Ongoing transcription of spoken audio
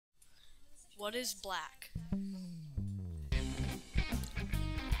What is black?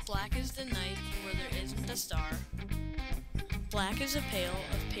 Black is the night where there isn't a star. Black is a pail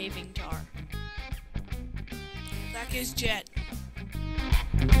of paving tar. Black is jet.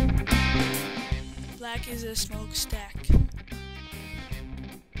 Black is a smokestack.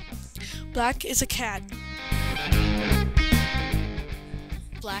 Black is a cat.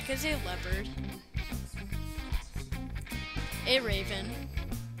 Black is a leopard, a raven,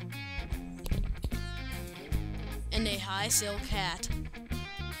 and a high silk hat.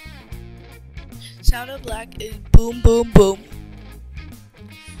 Sound of black is boom, boom, boom.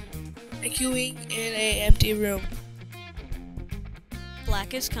 Echoing in an empty room.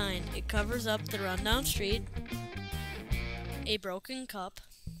 Black is kind. It covers up the rundown street, a broken cup,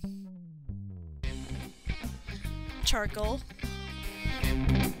 charcoal,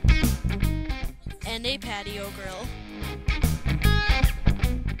 and a patio grill.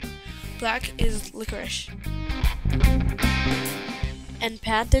 Black is licorice. And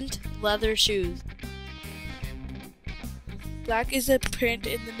patent leather shoes. Black is a print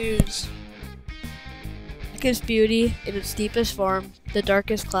in the news. Black is beauty in its deepest form, the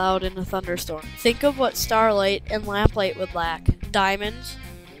darkest cloud in a thunderstorm. Think of what starlight and lamplight would lack, diamonds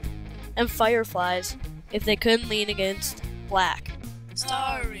and fireflies, if they couldn't lean against black.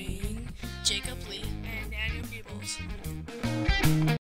 Starring Jacob Lee. and Daniel Peebles.